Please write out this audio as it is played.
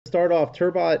start off,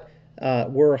 Turbot,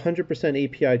 we're 100%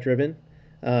 API driven.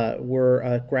 We're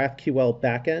a GraphQL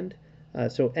backend.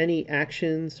 So any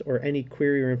actions or any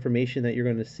query or information that you're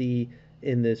going to see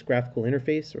in this graphical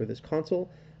interface or this console,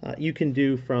 you can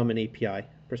do from an API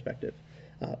perspective.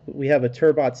 We have a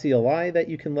Turbot CLI that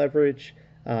you can leverage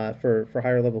for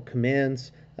higher level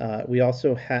commands. We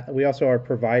also are a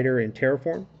provider in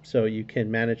Terraform, so you can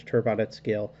manage Turbot at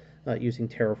scale using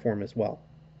Terraform as well.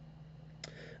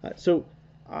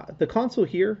 The console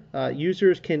here,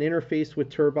 users can interface with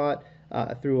Turbot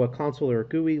through a console or a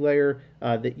GUI layer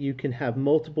that you can have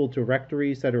multiple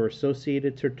directories that are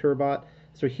associated to Turbot.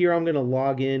 So here I'm going to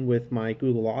log in with my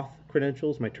Google Auth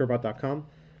credentials, my turbot.com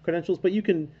credentials, but you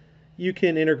can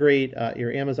integrate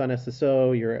your Amazon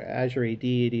SSO, your Azure AD,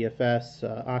 ADFS,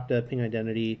 Okta, Ping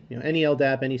Identity, any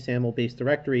LDAP, any SAML-based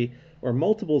directory, or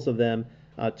multiples of them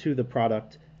to the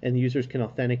product, and users can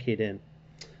authenticate in.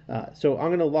 So I'm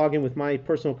going to log in with my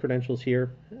personal credentials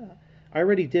here. I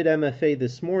already did MFA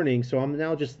this morning, so I'm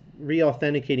now just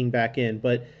re-authenticating back in,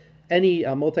 but any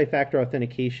multi-factor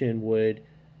authentication would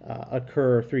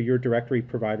occur through your directory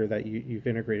provider that you've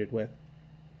integrated with.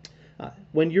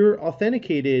 When you're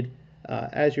authenticated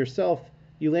as yourself,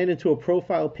 you land into a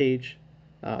profile page,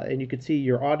 and you can see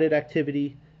your audit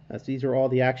activity. So these are all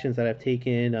the actions that I've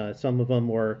taken. Some of them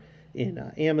were in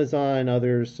Amazon,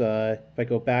 others, if I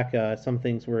go back, some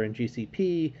things were in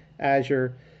GCP,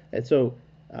 Azure. And so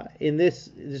in this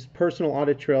personal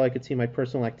audit trail, I could see my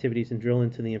personal activities and drill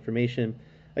into the information.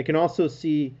 I can also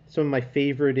see some of my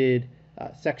favorited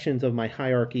sections of my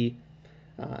hierarchy,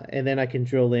 and then I can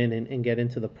drill in and get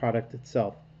into the product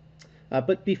itself.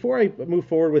 But before I move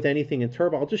forward with anything in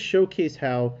Turbot, I'll just showcase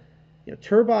how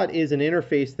Turbot is an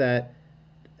interface that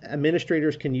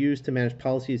administrators can use to manage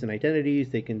policies and identities.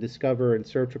 They can discover and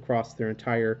search across their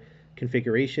entire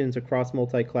configurations across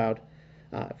multi-cloud.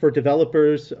 For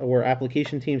developers or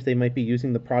application teams, they might be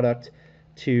using the product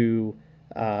to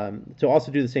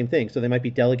also do the same thing. So they might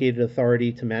be delegated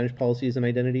authority to manage policies and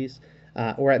identities,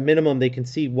 or at minimum, they can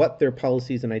see what their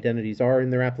policies and identities are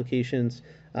in their applications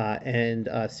and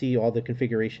see all the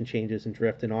configuration changes and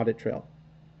drift and audit trail.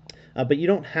 But you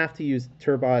don't have to use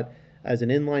Turbot as an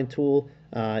inline tool.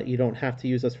 You don't have to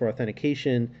use us for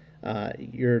authentication.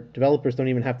 Your developers don't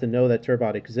even have to know that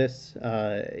Turbot exists.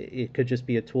 It could just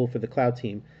be a tool for the cloud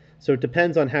team. So it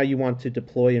depends on how you want to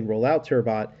deploy and roll out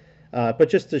Turbot. But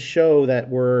just to show that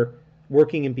we're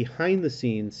working in behind the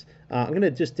scenes, I'm going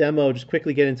to just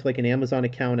quickly get into like an Amazon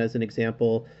account as an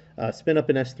example, spin up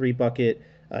an S3 bucket,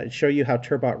 and show you how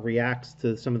Turbot reacts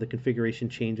to some of the configuration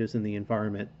changes in the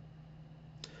environment.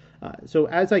 So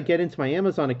as I get into my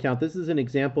Amazon account, this is an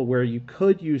example where you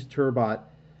could use Turbot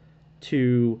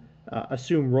to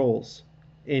assume roles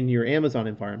in your Amazon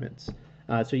environments.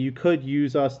 So you could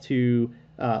use us to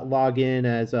log in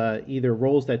as either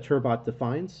roles that Turbot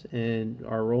defines and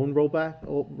our own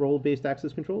role-based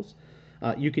access controls.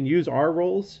 You can use our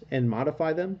roles and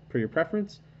modify them per your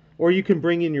preference, or you can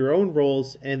bring in your own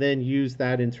roles and then use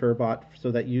that in Turbot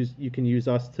so that you can use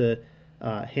us to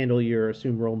handle your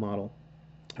assumed role model.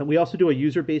 And we also do a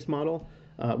user-based model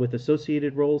with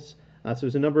associated roles. So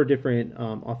there's a number of different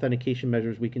authentication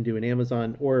measures we can do in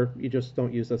Amazon, or you just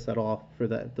don't use us at all for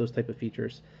those type of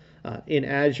features. In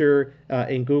Azure,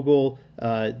 in Google,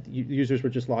 users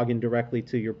would just log in directly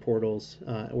to your portals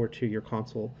or to your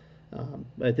console.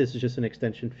 But this is just an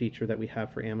extension feature that we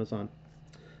have for Amazon.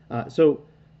 So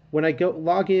when I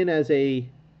log in as a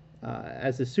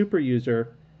super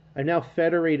user, I'm now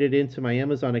federated into my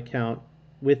Amazon account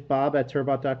with Bob at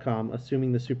turbot.com,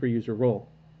 assuming the super user role.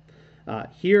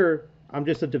 Here, I'm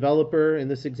just a developer. In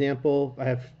this example, I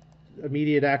have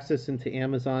immediate access into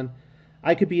Amazon.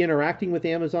 I could be interacting with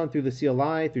Amazon through the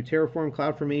CLI, through Terraform,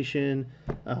 CloudFormation,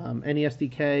 any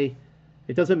SDK.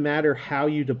 It doesn't matter how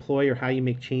you deploy or how you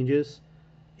make changes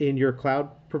in your cloud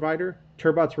provider.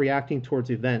 Turbot's reacting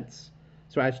towards events.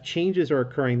 So as changes are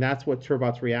occurring, that's what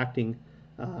Turbot's reacting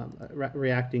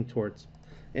towards.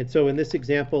 And so in this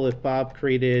example, if Bob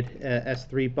created a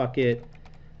S3 bucket,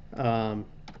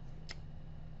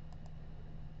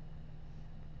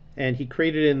 and he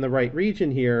created it in the right region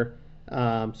here,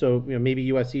 so maybe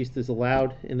US East is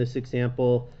allowed in this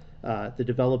example. The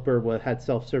developer had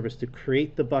self-service to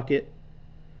create the bucket.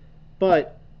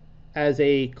 But as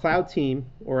a cloud team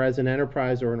or as an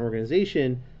enterprise or an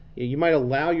organization, you might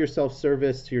allow your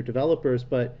self-service to your developers,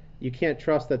 but you can't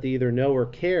trust that they either know or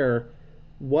care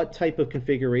what type of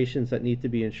configurations that need to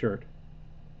be ensured.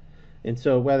 And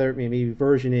so whether maybe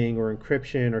versioning or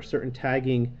encryption or certain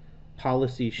tagging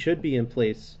policies should be in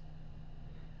place,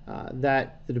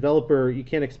 that the developer, you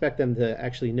can't expect them to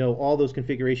actually know all those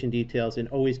configuration details and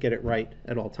always get it right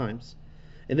at all times.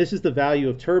 And this is the value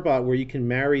of Turbot, where you can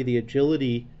marry the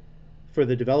agility for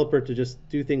the developer to just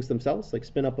do things themselves, like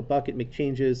spin up a bucket, make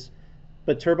changes,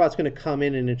 but Turbot's going to come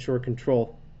in and ensure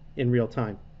control in real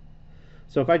time.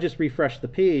 So if I just refresh the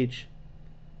page,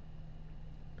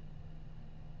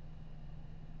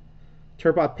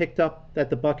 Turbot picked up that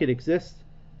the bucket exists,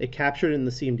 it captured it in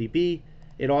the CMDB,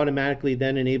 it automatically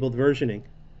then enabled versioning.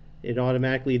 It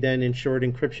automatically then ensured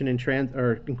encryption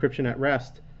encryption at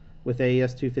rest with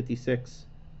AES 256.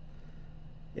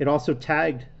 It also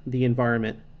tagged the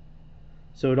environment.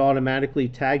 So it automatically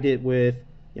tagged it with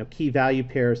key value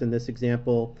pairs. In this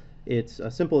example, it's a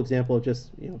simple example of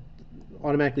just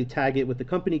automatically tag it with the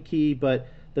company key, but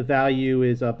the value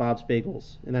is Bob's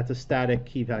Bagels, and that's a static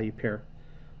key value pair.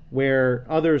 Where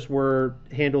others were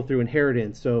handled through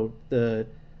inheritance. So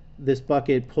this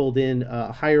bucket pulled in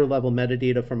higher level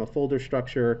metadata from a folder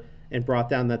structure and brought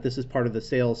down that this is part of the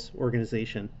sales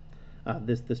organization,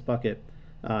 this bucket.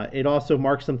 It also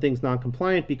marked some things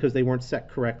non-compliant because they weren't set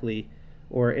correctly,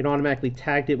 or it automatically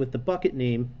tagged it with the bucket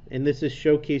name, and this is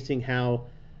showcasing how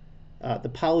the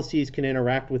policies can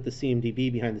interact with the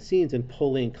CMDB behind the scenes and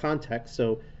pull in context.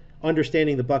 So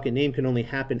understanding the bucket name can only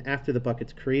happen after the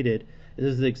bucket's created.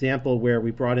 This is an example where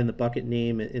we brought in the bucket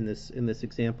name in this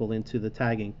example into the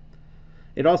tagging.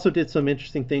 It also did some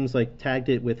interesting things like tagged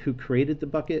it with who created the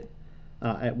bucket,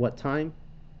 at what time.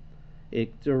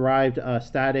 It derived a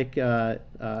static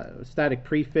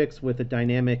prefix with a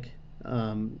dynamic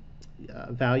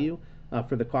value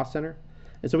for the cost center.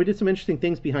 And so we did some interesting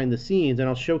things behind the scenes, and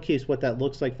I'll showcase what that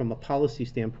looks like from a policy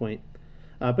standpoint.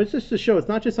 But it's just to show it's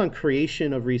not just on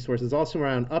creation of resources, it's also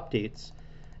around updates.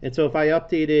 And so if I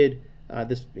updated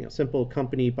this simple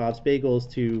company, Bob's Bagels,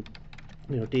 to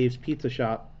Dave's Pizza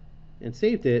Shop and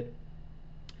saved it,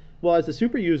 well, as a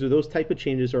super user, those type of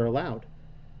changes are allowed.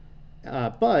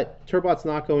 But Turbot's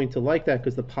not going to like that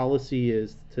because the policy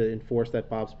is to enforce that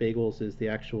Bob's Bagels is the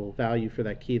actual value for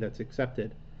that key that's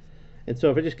accepted. And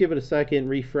so if I just give it a second,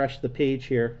 refresh the page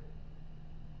here.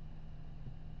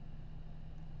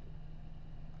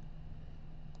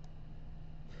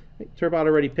 Turbot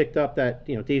already picked up that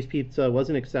Dave's Pizza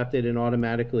wasn't accepted and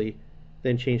automatically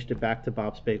then changed it back to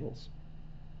Bob's Bagels.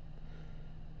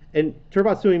 And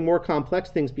Turbot's doing more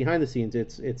complex things behind the scenes.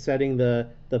 It's setting the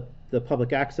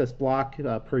public access block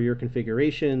per your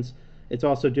configurations. It's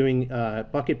also doing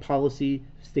bucket policy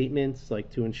statements, like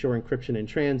to ensure encryption in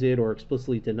transit or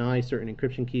explicitly deny certain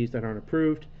encryption keys that aren't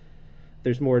approved.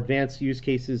 There's more advanced use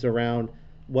cases around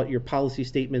what your policy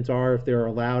statements are, if they're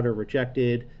allowed or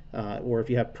rejected, or if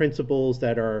you have principals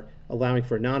that are allowing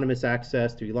for anonymous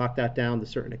access, do you lock that down to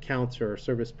certain accounts or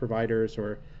service providers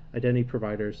or identity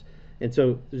providers? And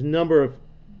so there's a number of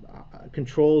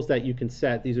controls that you can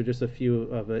set. These are just a few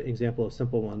of an example of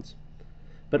simple ones.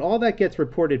 But all that gets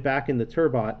reported back in the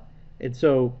Turbot, and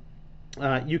so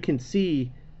you can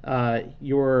see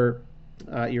your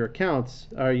accounts,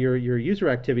 your user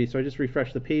activity. So I just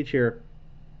refresh the page here.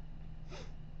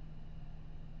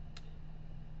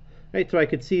 Right, so I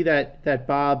could see that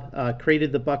Bob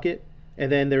created the bucket,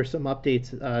 and then there's some updates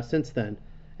since then.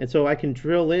 And so I can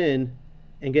drill in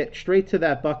and get straight to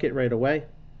that bucket right away.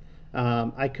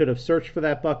 I could have searched for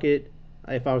that bucket.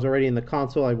 If I was already in the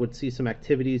console, I would see some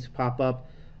activities pop up.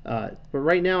 But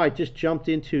right now, I just jumped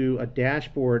into a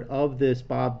dashboard of this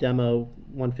Bob Demo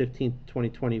 115-2020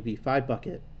 v5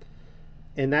 bucket.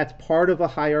 And that's part of a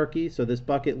hierarchy. So this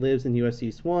bucket lives in US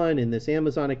East 1, in this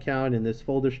Amazon account, in this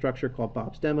folder structure called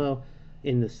Bob's Demo,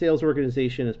 in the sales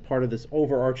organization as part of this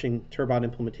overarching Turbot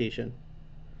implementation.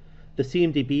 The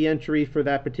CMDB entry for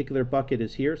that particular bucket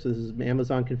is here. So this is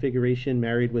Amazon configuration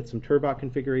married with some Turbot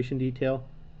configuration detail.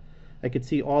 I could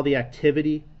see all the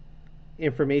activity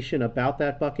information about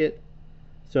that bucket.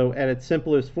 So at its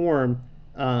simplest form,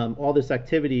 all this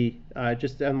activity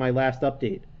just on my last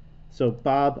update. So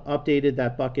Bob updated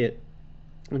that bucket,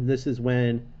 and this is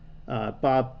when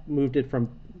Bob moved it from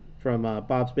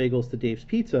Bob's Bagels to Dave's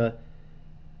Pizza.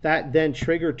 That then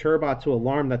triggered Turbot to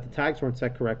alarm that the tags weren't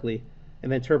set correctly,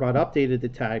 and then Turbot updated the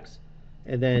tags,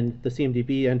 and then the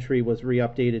CMDB entry was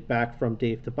re-updated back from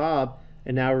Dave to Bob,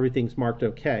 and now everything's marked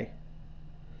okay.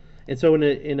 And so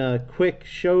in a quick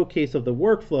showcase of the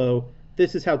workflow,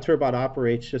 this is how Turbot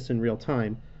operates just in real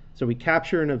time. So we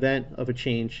capture an event of a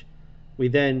change. We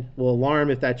then will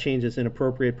alarm if that change is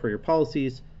inappropriate per your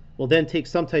policies. We'll then take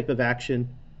some type of action,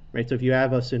 right? So if you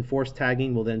have us enforce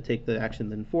tagging, we'll then take the action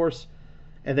to enforce.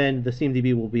 And then the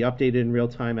CMDB will be updated in real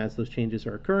time as those changes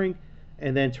are occurring.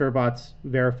 And then Turbot's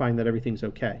verifying that everything's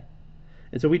okay.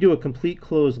 And so we do a complete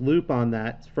closed loop on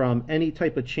that from any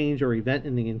type of change or event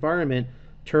in the environment.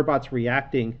 Turbot's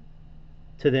reacting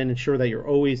to then ensure that you're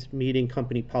always meeting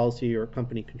company policy or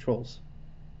company controls.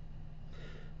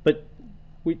 But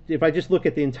if I just look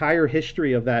at the entire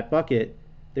history of that bucket,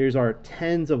 there's our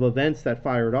tens of events that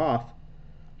fired off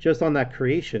just on that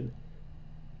creation.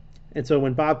 And so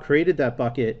when Bob created that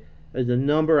bucket, there's a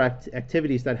number of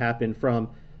activities that happened, from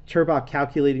Turbot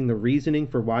calculating the reasoning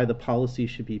for why the policy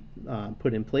should be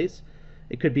put in place.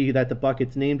 It could be that the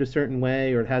bucket's named a certain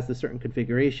way, or it has a certain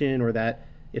configuration, or that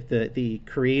if the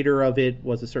creator of it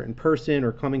was a certain person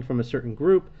or coming from a certain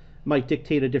group, might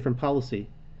dictate a different policy.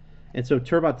 And so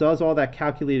Turbot does all that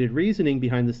calculated reasoning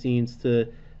behind the scenes to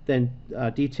then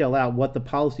detail out what the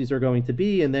policies are going to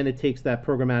be, and then it takes that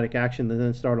programmatic action to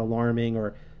then start alarming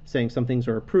or saying some things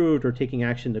are approved or taking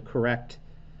action to correct,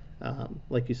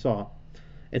 like you saw.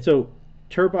 And so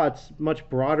Turbot's much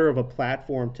broader of a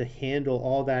platform to handle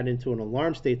all that into an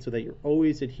alarm state so that you're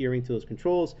always adhering to those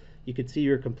controls. You can see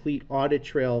your complete audit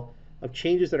trail of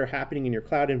changes that are happening in your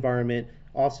cloud environment,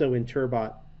 also in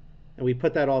Turbot. And we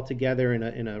put that all together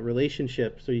in a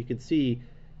relationship so you can see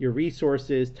your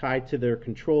resources tied to their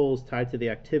controls, tied to the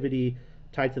activity,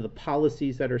 tied to the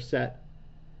policies that are set,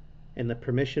 and the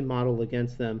permission model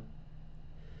against them.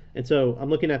 And so I'm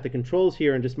looking at the controls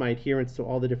here and just my adherence to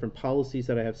all the different policies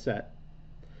that I have set.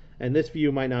 And this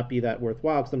view might not be that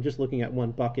worthwhile because I'm just looking at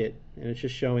one bucket and it's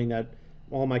just showing that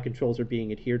all my controls are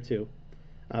being adhered to.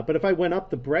 But if I went up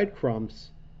the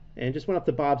breadcrumbs and just went up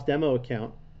to Bob's demo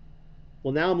account,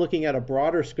 well, now I'm looking at a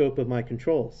broader scope of my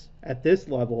controls. At this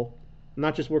level, I'm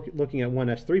not just looking at one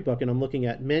S3 bucket, I'm looking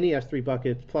at many S3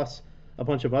 buckets plus a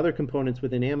bunch of other components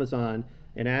within Amazon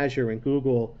and Azure and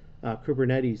Google,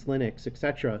 Kubernetes, Linux,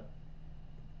 etc.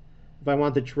 If I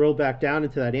want to drill back down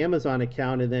into that Amazon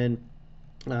account and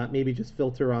then maybe just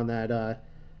filter on that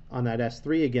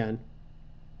S3 again,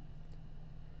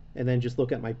 and then just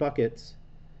look at my buckets.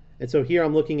 And so here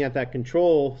I'm looking at that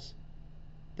controls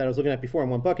that I was looking at before in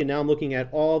one bucket. Now I'm looking at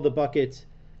all the buckets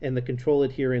and the control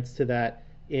adherence to that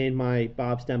in my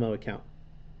Bob's demo account.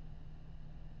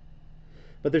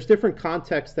 But there's different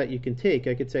contexts that you can take.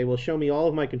 I could say, well, show me all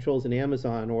of my controls in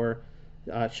Amazon, or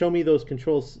show me those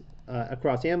controls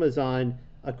across Amazon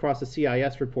across a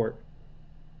CIS report.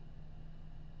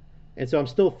 And so I'm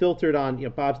still filtered on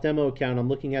Bob's demo account. I'm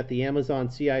looking at the Amazon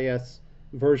CIS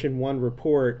version 1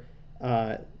 report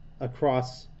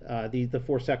across the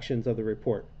 4 sections of the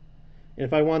report. And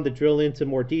if I wanted to drill into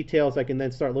more details, I can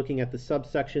then start looking at the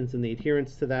subsections and the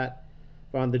adherence to that.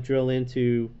 If I wanted to drill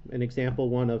into an example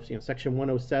one of section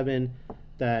 107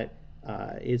 that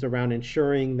is around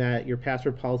ensuring that your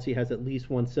password policy has at least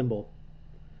one symbol.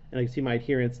 And I can see my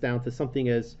adherence down to something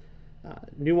as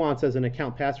nuanced as an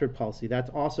account password policy. That's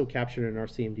also captured in our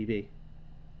CMDB.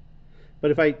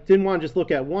 But if I didn't want to just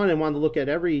look at one and wanted to look at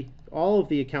all of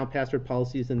the account password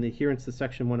policies and the adherence to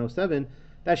section 107,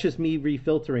 that's just me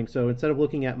refiltering. So instead of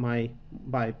looking at my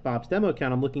Bob's demo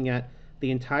account, I'm looking at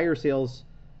the entire sales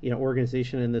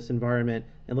organization in this environment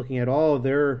and looking at all of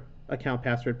their account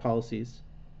password policies.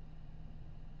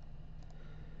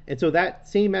 And so that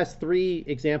same S3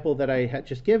 example that I had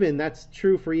just given, that's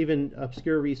true for even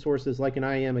obscure resources like an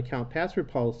IAM account password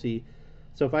policy.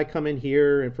 So if I come in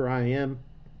here and for IAM,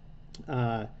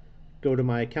 go to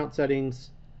my account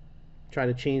settings, try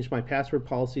to change my password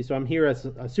policy. So I'm here as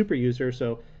a super user,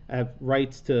 so I have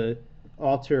rights to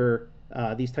alter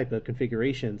these type of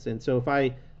configurations. And so if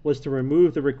I was to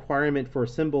remove the requirement for a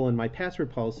symbol in my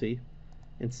password policy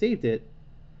and saved it,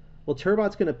 well,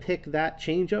 Turbot's going to pick that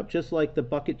change up just like the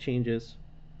bucket changes,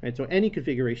 right? So any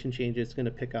configuration changes it's going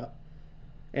to pick up.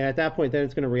 And at that point, then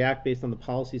it's going to react based on the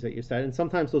policies that you set. And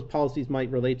sometimes those policies might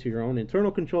relate to your own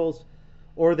internal controls,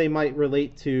 or they might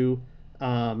relate to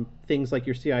things like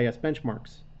your CIS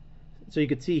benchmarks. So you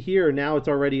could see here, now it's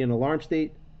already in alarm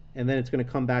state, and then it's going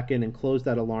to come back in and close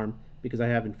that alarm because I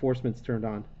have enforcements turned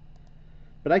on.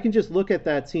 But I can just look at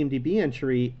that CMDB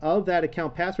entry of that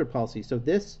account password policy. So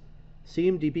this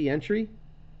CMDB entry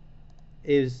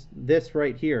is this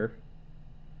right here.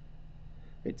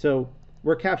 Right, so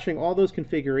we're capturing all those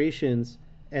configurations,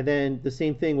 and then the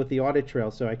same thing with the audit trail.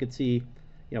 So I could see,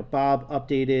 Bob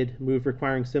updated, moved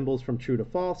requiring symbols from true to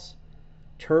false.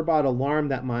 Turbot alarmed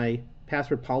that my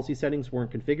password policy settings weren't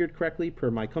configured correctly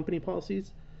per my company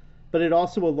policies. But it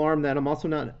also alarmed that I'm also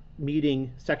not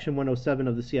meeting section 107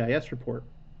 of the CIS report.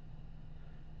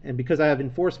 And because I have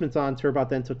enforcements on, Turbot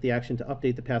then took the action to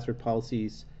update the password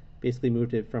policies, basically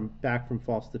moved it back from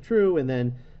false to true, and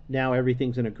then now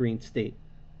everything's in a green state.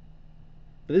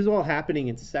 But this is all happening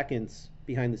in seconds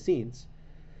behind the scenes.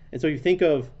 And so you think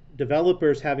of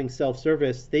developers having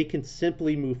self-service, they can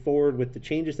simply move forward with the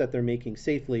changes that they're making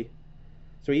safely.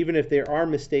 So even if there are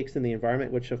mistakes in the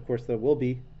environment, which of course there will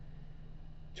be,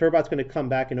 Turbot's going to come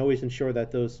back and always ensure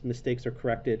that those mistakes are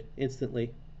corrected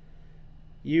instantly.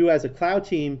 You as a cloud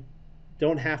team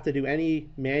don't have to do any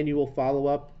manual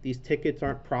follow-up. These tickets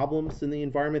aren't problems in the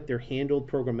environment. They're handled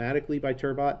programmatically by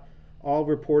Turbot, all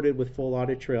reported with full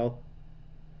audit trail.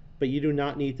 But you do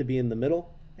not need to be in the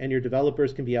middle, and your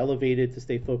developers can be elevated to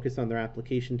stay focused on their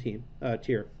application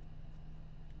tier.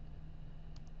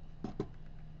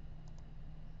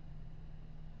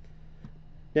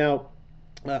 Now,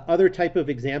 other type of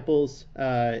examples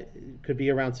could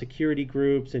be around security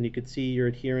groups, and you could see your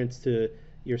adherence to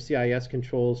your CIS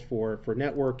controls for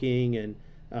networking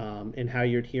and how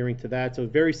you're adhering to that. So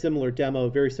very similar demo,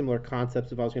 very similar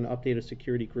concepts if I was going to update a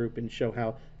security group and show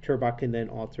how Turbot can then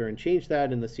alter and change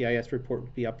that, and the CIS report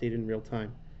would be updated in real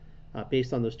time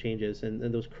based on those changes, and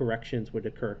those corrections would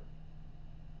occur.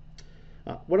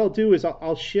 What I'll do is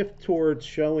I'll shift towards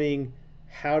showing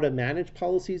how to manage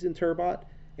policies in Turbot,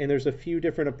 and there's a few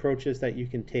different approaches that you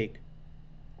can take.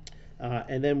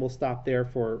 And then we'll stop there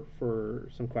for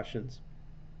some questions.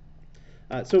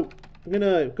 So I'm going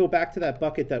to go back to that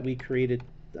bucket that we created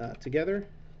together.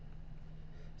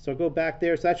 So I'll go back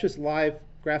there. So that's just live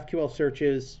GraphQL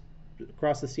searches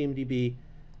across the CMDB.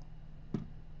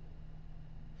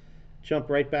 Jump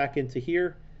right back into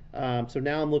here. So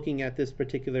now I'm looking at this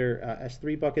particular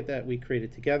S3 bucket that we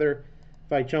created together.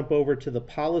 If I jump over to the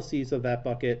policies of that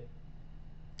bucket,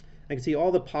 I can see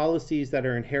all the policies that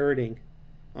are inheriting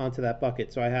onto that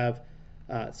bucket. So I have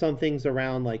some things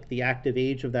around like the active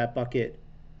age of that bucket,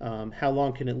 how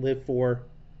long can it live for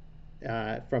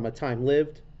from a time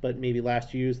lived, but maybe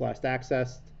last used, last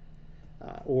accessed,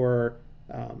 or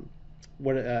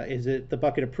what is it the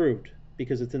bucket approved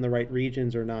because it's in the right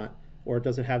regions or not, or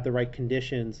does it have the right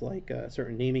conditions like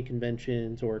certain naming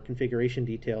conventions or configuration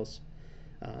details.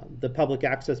 The public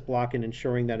access block and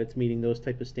ensuring that it's meeting those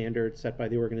type of standards set by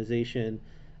the organization,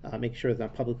 make sure it's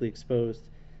not publicly exposed,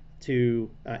 to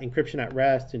encryption at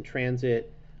rest and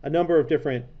transit, a number of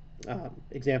different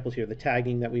examples here, the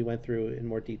tagging that we went through in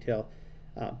more detail.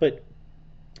 But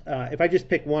if I just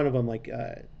pick one of them, like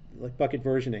bucket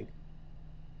versioning.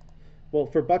 Well,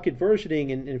 for bucket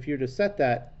versioning, and if you were to set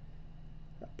that,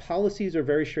 policies are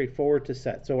very straightforward to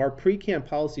set. So our pre-CAN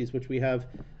policies, which we have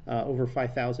over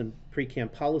 5,000 pre-CAN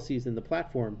policies in the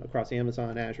platform across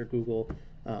Amazon, Azure, Google,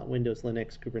 Windows,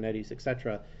 Linux, Kubernetes,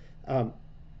 etc.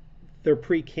 They're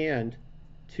pre-canned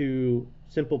to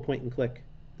simple point-and-click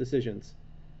decisions.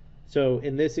 So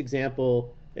in this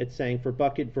example, it's saying for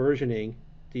bucket versioning,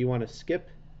 do you want to skip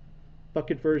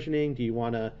bucket versioning? Do you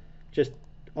want to just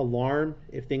alarm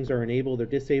if things are enabled or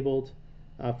disabled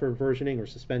for versioning, or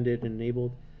suspended and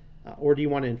enabled? Or do you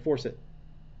want to enforce it?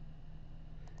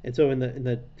 And so in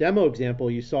the demo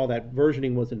example, you saw that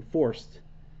versioning was enforced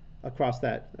across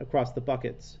the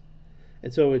buckets.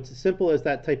 And so it's as simple as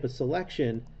that type of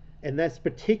selection, and this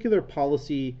particular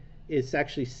policy is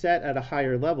actually set at a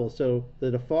higher level. So the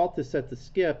default is set to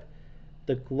skip.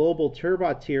 The global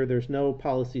Turbot tier, there's no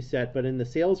policy set, but in the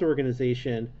sales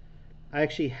organization, I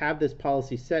actually have this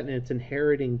policy set, and it's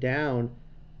inheriting down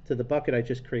to the bucket I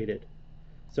just created.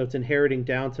 So it's inheriting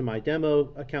down to my demo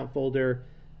account folder,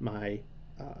 my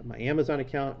Amazon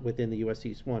account within the US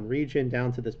East 1 region,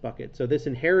 down to this bucket. So this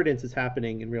inheritance is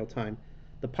happening in real time.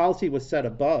 The policy was set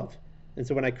above, and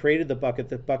so when I created the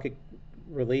bucket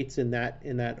relates in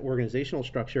that organizational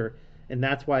structure, and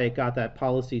that's why it got that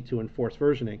policy to enforce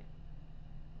versioning.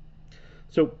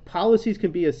 So policies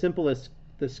can be as simple as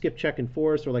the skip, check,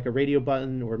 enforce, or like a radio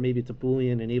button, or maybe it's a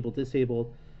Boolean, enable,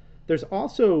 disable. There's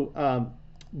also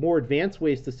more advanced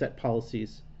ways to set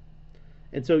policies.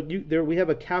 And so we have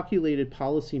a calculated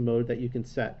policy mode that you can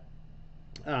set.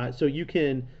 So you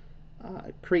can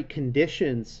create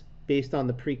conditions based on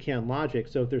the pre-CAN logic.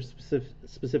 So if there's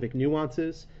specific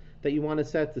nuances that you want to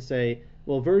set to say,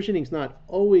 well, versioning is not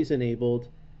always enabled,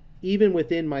 even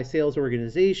within my sales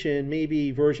organization,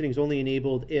 maybe versioning is only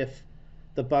enabled if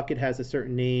the bucket has a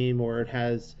certain name, or it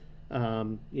has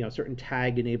a certain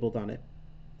tag enabled on it.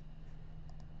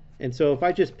 And so if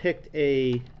I just picked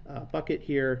a bucket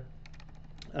here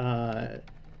to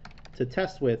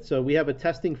test with, so we have a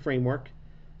testing framework.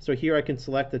 So here I can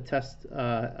select a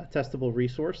testable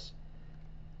resource.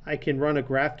 I can run a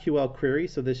GraphQL query.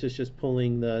 So this is just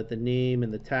pulling the name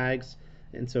and the tags.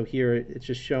 And so here it's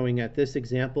just showing at this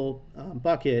example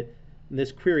bucket, in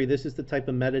this query, this is the type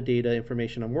of metadata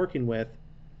information I'm working with.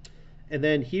 And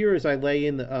then here as I lay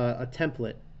in a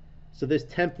template. So this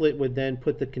template would then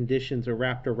put the conditions are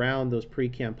wrapped around those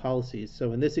pre-CAN policies.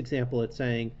 So in this example, it's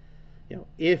saying,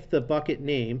 if the bucket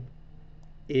name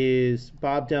is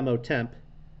Bob Demo Temp,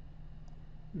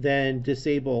 then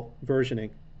disable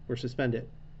versioning or suspend it.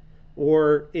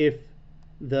 Or if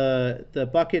the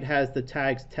bucket has the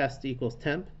tags test equals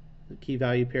temp, the key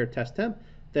value pair test temp,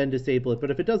 then disable it.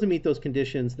 But if it doesn't meet those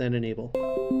conditions, then enable.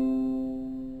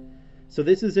 So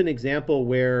this is an example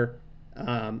where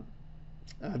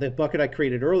the bucket I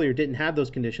created earlier didn't have those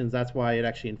conditions. That's why it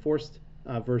actually enforced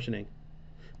versioning.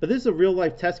 But this is a real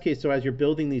life test case. So as you're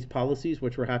building these policies,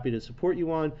 which we're happy to support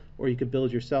you on, or you could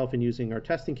build yourself and using our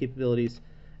testing capabilities,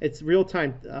 it's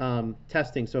real-time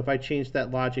testing. So if I change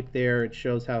that logic there, it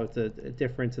shows how it's a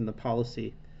difference in the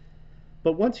policy.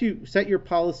 But once you set your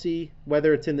policy,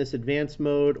 whether it's in this advanced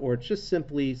mode or it's just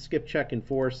simply skip, check,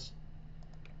 enforce,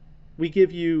 we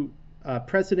give you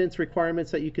precedence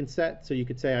requirements that you can set. So you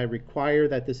could say, I require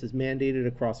that this is mandated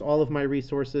across all of my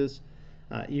resources.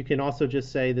 You can also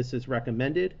just say this is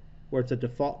recommended, where it's a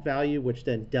default value, which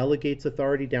then delegates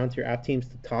authority down to your app teams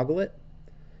to toggle it.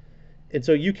 And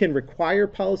so you can require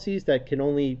policies that can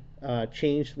only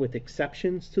change with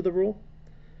exceptions to the rule.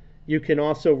 You can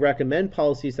also recommend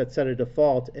policies that set a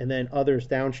default, and then others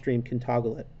downstream can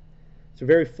toggle it. So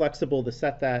very flexible to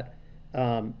set that.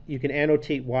 You can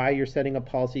annotate why you're setting a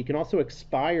policy. You can also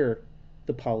expire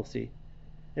the policy.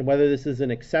 And whether this is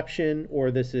an exception or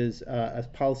this is a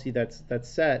policy that's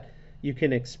set, you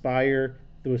can expire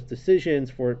those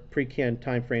decisions for pre-canned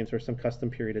timeframes or some custom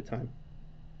period of time.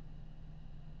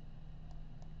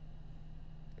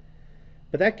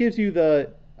 But that gives you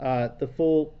the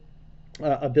full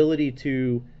ability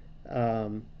to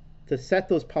set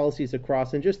those policies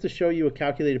across. And just to show you a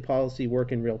calculated policy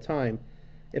work in real time,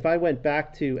 if I went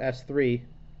back to S3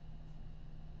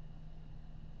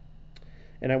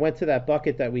 and I went to that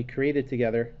bucket that we created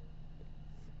together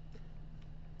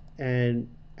and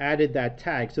added that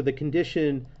tag. So the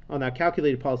condition on that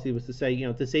calculated policy was to say,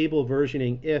 disable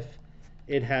versioning if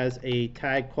it has a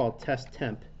tag called test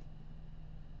temp.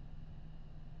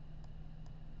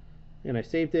 And I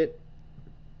saved it.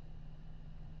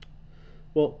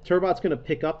 Well, Turbot's going to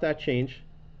pick up that change.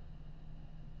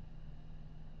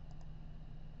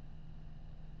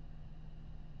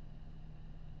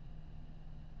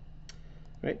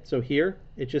 Right, so here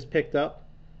it just picked up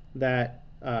that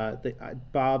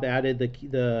Bob added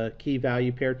the key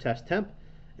value pair test temp,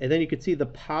 and then you could see the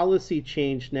policy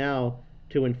change now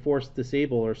to enforce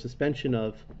disable or suspension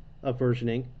of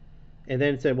versioning, and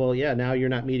then it said, well, yeah, now you're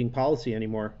not meeting policy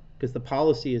anymore, because the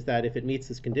policy is that if it meets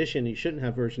this condition, you shouldn't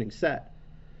have versioning set.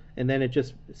 And then it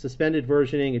just suspended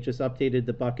versioning. It just updated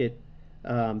the bucket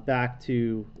back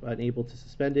to enable to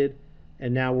suspended.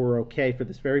 And now we're okay for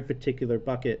this very particular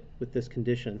bucket with this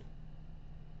condition.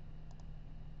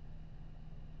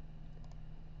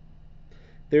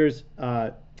 There's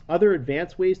other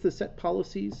advanced ways to set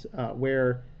policies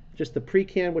where just the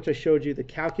pre-can, which I showed you, the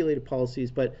calculated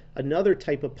policies, but another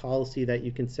type of policy that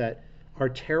you can set are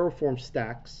Terraform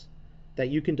stacks that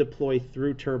you can deploy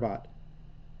through Turbot.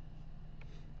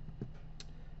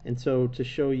 And so to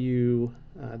show you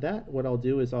that, what I'll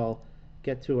do is I'll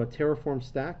get to a Terraform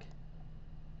stack.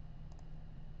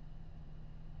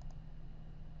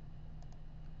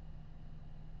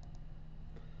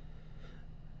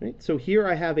 Right, so here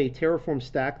I have a Terraform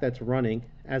stack that's running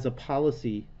as a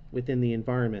policy within the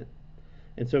environment.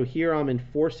 And so here I'm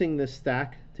enforcing this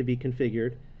stack to be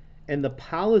configured. And the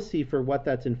policy for what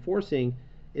that's enforcing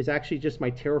is actually just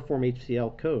my Terraform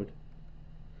HCL code.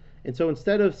 And so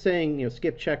instead of saying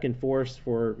skip, check, enforce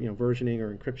for versioning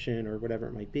or encryption or whatever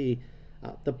it might be,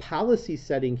 the policy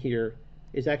setting here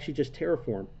is actually just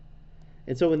Terraform.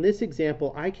 And so in this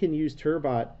example, I can use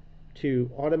Turbot to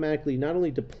automatically not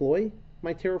only deploy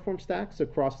my Terraform stacks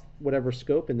across whatever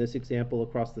scope, in this example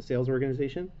across the sales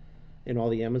organization and all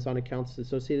the Amazon accounts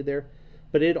associated there,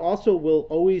 but it also will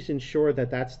always ensure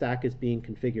that that stack is being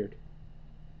configured.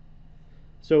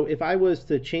 So if I was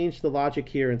to change the logic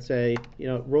here and say,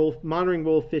 monitoring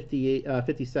rule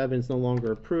 57 is no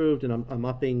longer approved, and I'm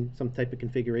upping some type of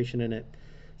configuration in it.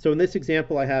 So in this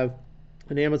example, I have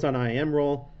an Amazon IAM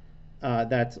role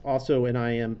that's also an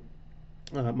IAM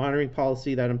monitoring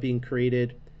policy that I'm being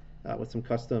created with some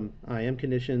custom IAM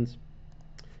conditions.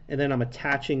 And then I'm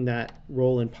attaching that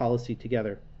role and policy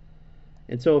together.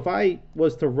 And so if I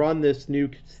was to run this new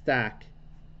stack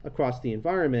across the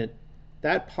environment,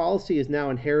 that policy is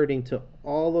now inheriting to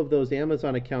all of those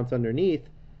Amazon accounts underneath,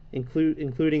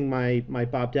 including my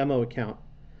Bob Demo account.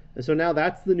 And so now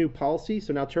that's the new policy.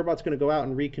 So now Turbot's going to go out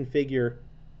and reconfigure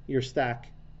your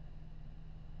stack.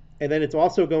 And then it's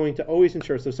also going to always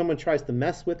ensure, so if someone tries to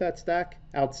mess with that stack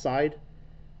outside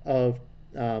of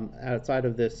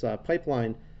this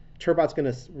pipeline, Turbot's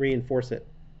going to reinforce it.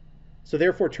 So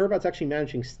therefore, Turbot's actually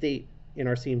managing state in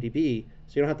our CMDB.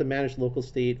 So you don't have to manage local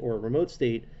state or remote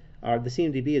state. The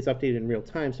CMDB is updated in real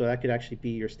time, so that could actually be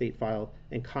your state file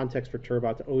and context for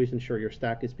Turbot to always ensure your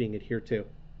stack is being adhered to.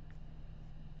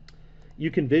 You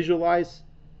can visualize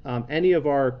any of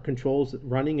our controls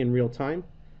running in real time.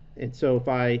 And so if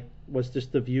I was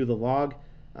just to view the log,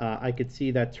 I could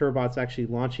see that Turbot's actually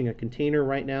launching a container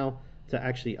right now to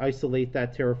actually isolate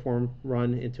that Terraform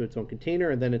run into its own container,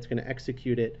 and then it's going to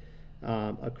execute it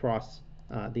across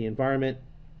the environment.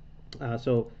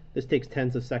 So this takes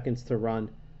tens of seconds to run,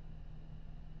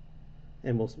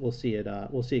 and we'll see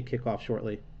it kick off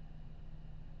shortly.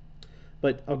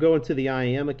 But I'll go into the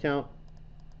IAM account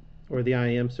or the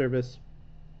IAM service.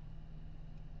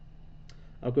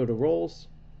 I'll go to roles.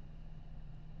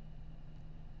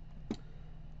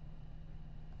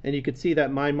 And you can see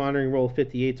that my monitoring role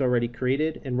 58 is already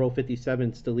created and role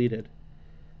 57 is deleted.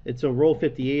 And so role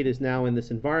 58 is now in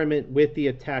this environment with the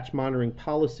attached monitoring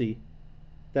policy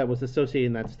that was associated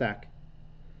in that stack.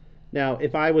 Now,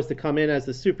 if I was to come in as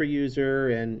the super user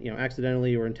and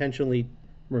accidentally or intentionally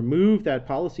remove that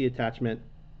policy attachment,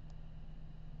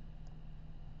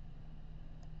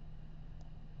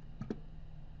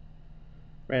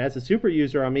 right, as a super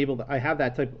user, I have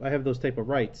those type of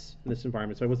rights in this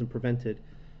environment, so I wasn't prevented.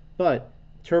 But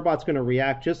Turbot's going to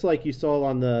react just like you saw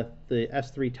on the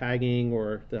S3 tagging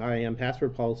or the IAM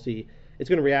password policy. It's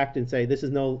going to react and say this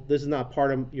is not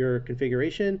part of your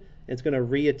configuration. It's going to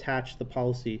reattach the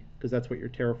policy because that's what your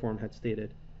Terraform had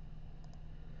stated.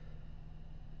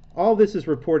 All of this is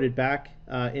reported back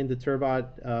into Turbot.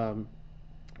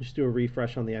 Just do a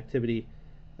refresh on the activity.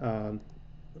 Let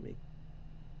me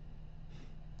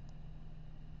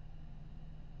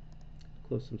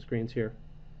close some screens here.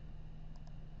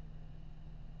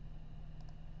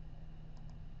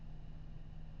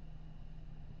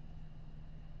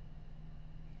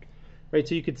 Right,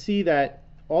 so you could see that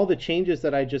all the changes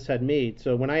that I just had made.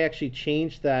 So when I actually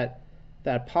changed that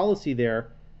policy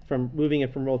there, from moving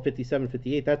it from role 57,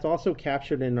 58, that's also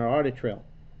captured in our audit trail.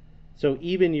 So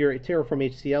even your Terraform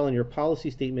HCL and your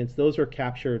policy statements, those are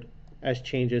captured as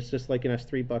changes, just like an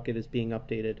S3 bucket is being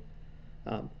updated.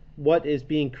 What is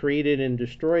being created and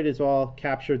destroyed is all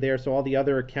captured there. So all the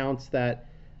other accounts that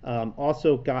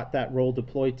also got that role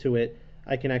deployed to it,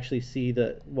 I can actually see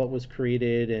what was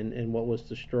created and what was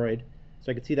destroyed.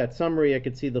 So I could see that summary, I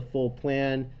could see the full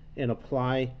plan and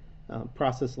apply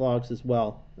process logs as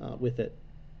well with it.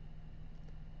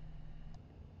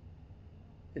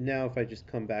 And now if I just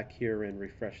come back here and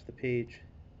refresh the page,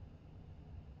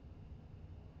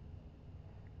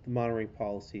 the monitoring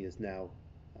policy is now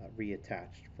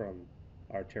reattached from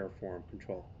our Terraform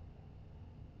control.